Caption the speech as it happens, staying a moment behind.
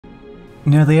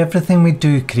Nearly everything we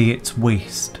do creates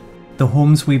waste. The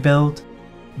homes we build,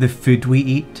 the food we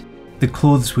eat, the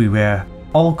clothes we wear,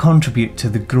 all contribute to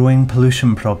the growing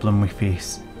pollution problem we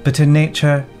face. But in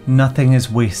nature, nothing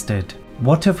is wasted.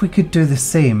 What if we could do the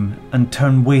same and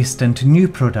turn waste into new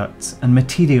products and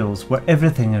materials where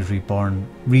everything is reborn,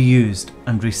 reused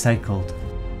and recycled?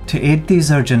 To aid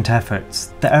these urgent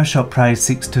efforts, the Earthshot Prize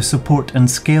seeks to support and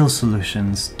scale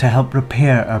solutions to help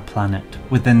repair our planet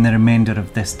within the remainder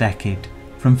of this decade.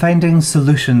 From finding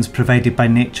solutions provided by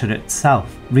nature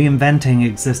itself, reinventing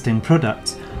existing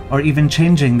products, or even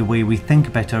changing the way we think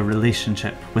about our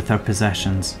relationship with our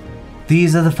possessions.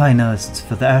 These are the finalists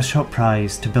for the Earthshot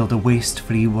Prize to build a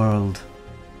waste-free world.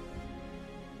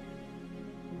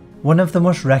 One of the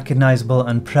most recognisable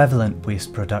and prevalent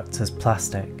waste products is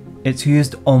plastic. It's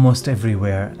used almost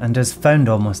everywhere and is found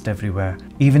almost everywhere,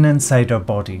 even inside our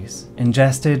bodies,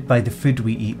 ingested by the food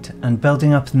we eat and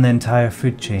building up in the entire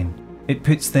food chain. It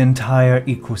puts the entire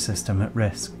ecosystem at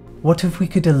risk. What if we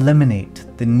could eliminate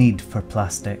the need for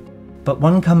plastic? But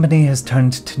one company has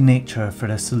turned to nature for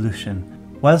a solution.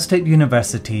 Whilst at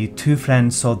university, two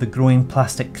friends saw the growing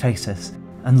plastic crisis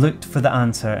and looked for the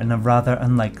answer in a rather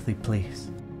unlikely place.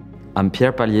 I'm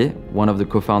Pierre Pallier, one of the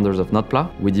co-founders of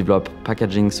Notpla. We develop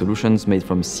packaging solutions made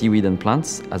from seaweed and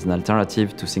plants as an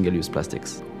alternative to single-use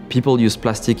plastics. People use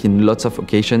plastic in lots of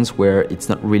occasions where it's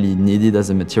not really needed as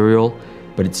a material,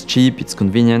 but it's cheap, it's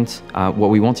convenient. What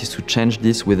we want is to change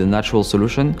this with a natural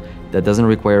solution that doesn't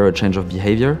require a change of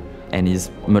behavior and is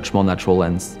much more natural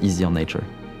and easy on nature.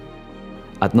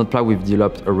 At Notpla, we've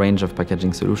developed a range of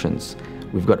packaging solutions.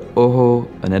 We've got Oho,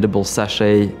 an edible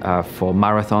sachet for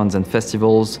marathons and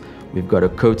festivals. We've got a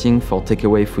coating for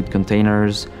takeaway food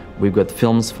containers. We've got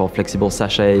films for flexible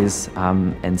sachets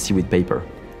and seaweed paper.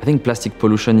 I think plastic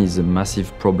pollution is a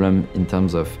massive problem in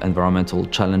terms of environmental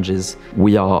challenges.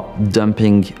 We are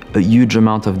dumping a huge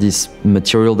amount of this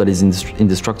material that is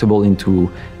indestructible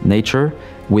into nature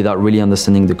without really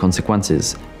understanding the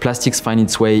consequences. Plastics find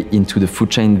its way into the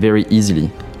food chain very easily.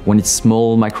 When it's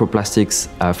small microplastics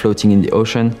floating in the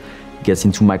ocean, it gets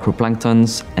into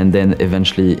microplanktons and then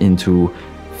eventually into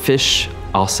fish.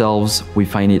 Ourselves, we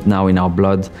find it now in our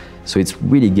blood, so it's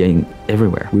really getting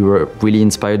everywhere. We were really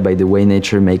inspired by the way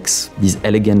nature makes these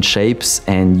elegant shapes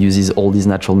and uses all these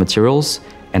natural materials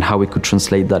and how we could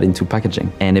translate that into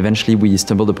packaging. And eventually we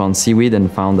stumbled upon seaweed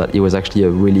and found that it was actually a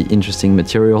really interesting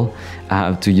material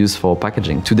to use for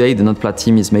packaging. Today, the Notpla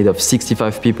team is made of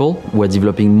 65 people. We're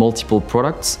developing multiple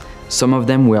products. Some of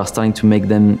them, we are starting to make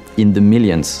them in the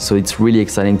millions. So it's really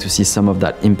exciting to see some of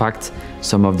that impact,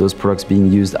 some of those products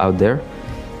being used out there.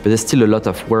 But there's still a lot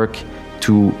of work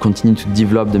to continue to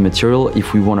develop the material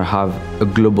if we want to have a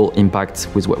global impact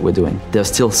with what we're doing. There's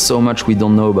still so much we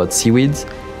don't know about seaweeds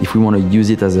if we want to use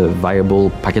it as a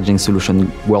viable packaging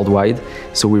solution worldwide.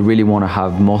 So we really want to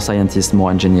have more scientists,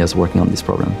 more engineers working on this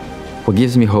problem. What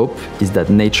gives me hope is that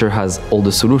nature has all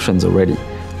the solutions already.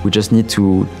 We just need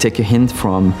to take a hint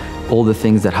from all the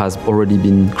things that has already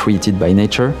been created by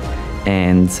nature,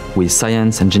 and with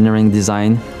science, engineering,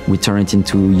 design, we turn it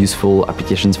into useful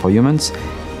applications for humans,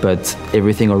 but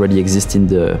everything already exists in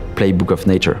the playbook of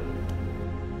nature.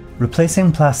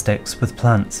 Replacing plastics with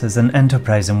plants is an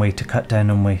enterprising way to cut down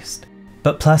on waste.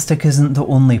 But plastic isn't the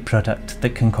only product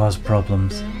that can cause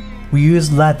problems. We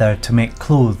use leather to make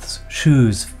clothes,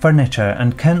 shoes, furniture,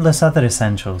 and countless other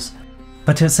essentials,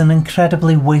 but it's an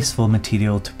incredibly wasteful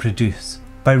material to produce.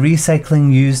 By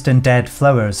recycling used and dead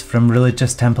flowers from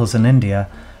religious temples in India,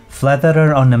 Fleather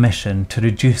are on a mission to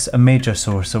reduce a major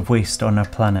source of waste on our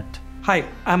planet. Hi,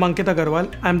 I'm Ankit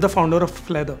Agarwal. I'm the founder of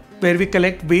Fleather, where we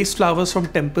collect waste flowers from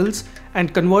temples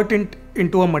and convert it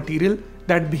into a material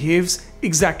that behaves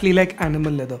exactly like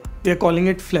animal leather. We are calling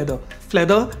it Fleather.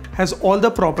 Fleather has all the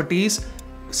properties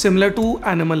similar to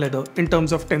animal leather in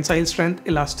terms of tensile strength,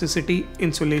 elasticity,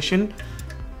 insulation.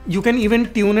 You can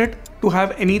even tune it to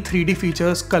have any 3D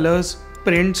features, colors,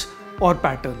 prints, or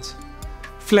patterns.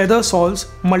 Fleather solves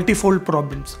multifold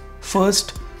problems.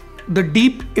 First, the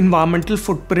deep environmental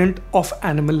footprint of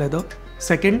animal leather.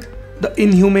 Second, the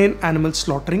inhumane animal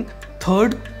slaughtering.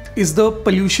 Third is the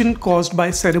pollution caused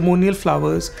by ceremonial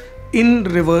flowers in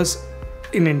rivers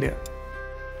in India.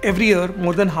 Every year,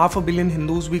 more than 500 million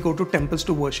Hindus we go to temples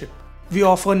to worship. We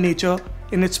offer nature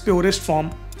in its purest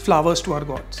form, flowers to our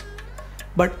gods.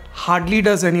 But hardly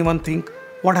does anyone think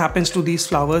what happens to these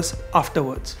flowers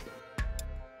afterwards.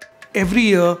 Every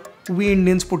year, we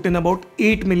Indians put in about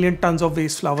 8 million tons of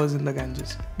waste flowers in the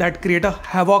Ganges that create a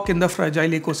havoc in the fragile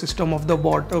ecosystem of the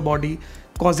water body,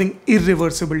 causing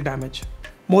irreversible damage.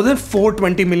 More than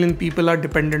 420 million people are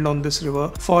dependent on this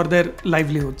river for their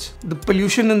livelihoods. The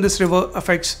pollution in this river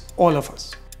affects all of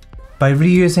us. By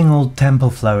reusing old temple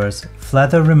flowers,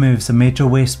 Fleather removes a major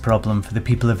waste problem for the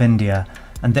people of India,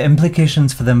 and the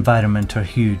implications for the environment are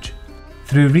huge.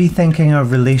 Through rethinking our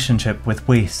relationship with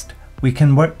waste, we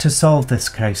can work to solve this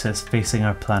crisis facing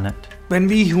our planet. When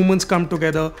we humans come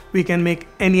together, we can make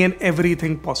any and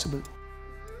everything possible.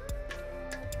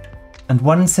 And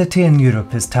one city in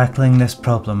Europe is tackling this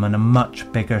problem on a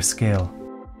much bigger scale.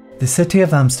 The city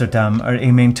of Amsterdam are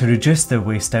aiming to reduce their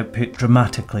waste output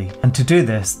dramatically, and to do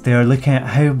this they are looking at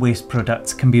how waste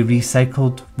products can be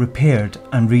recycled, repaired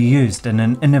and reused in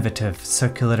an innovative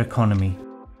circular economy.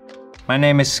 My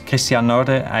name is Christian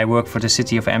Noorde. I work for the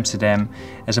city of Amsterdam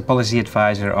as a policy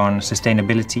advisor on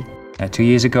sustainability. 2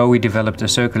 years ago we developed a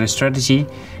circular strategy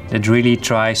that really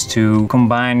tries to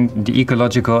combine the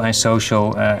ecological and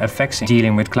social effects in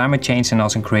dealing with climate change and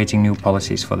also creating new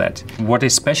policies for that. What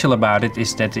is special about it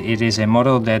is that it is a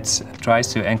model that tries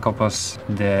to encompass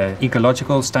the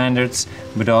ecological standards,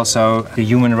 but also the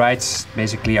human rights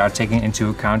basically are taken into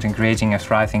account in creating a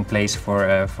thriving place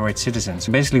for its citizens.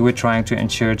 Basically we're trying to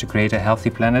ensure to create a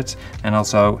healthy planet and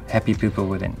also happy people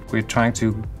within. We're trying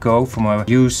to go from a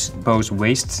use both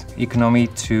waste economy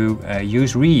to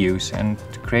use reuse and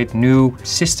to create new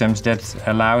systems that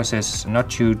allows us not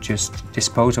to just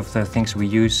dispose of the things we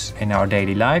use in our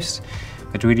daily lives,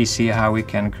 but really see how we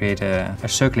can create a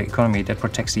circular economy that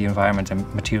protects the environment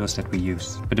and materials that we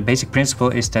use. But the basic principle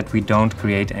is that we don't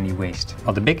create any waste.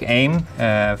 Well, the big aim,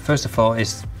 first of all,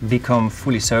 is become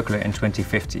fully circular in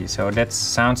 2050. So that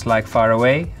sounds like far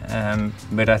away,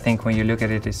 but I think when you look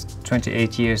at it, it's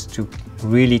 28 years to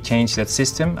really change that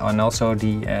system, and also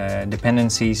the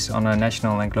dependencies on a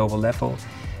national and global level.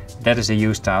 That is a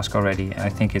huge task already. I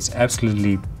think it's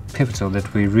absolutely pivotal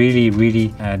that we really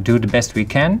do the best we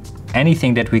can.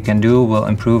 Anything that we can do will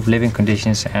improve living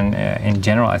conditions and in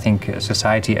general, I think,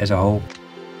 society as a whole.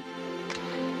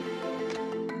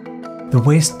 The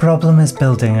waste problem is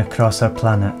building across our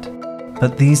planet,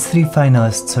 but these 3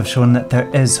 finalists have shown that there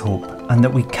is hope and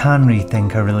that we can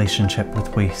rethink our relationship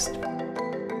with waste.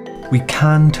 We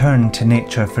can turn to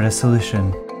nature for a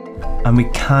solution, and we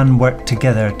can work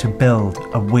together to build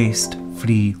a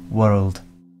waste-free world.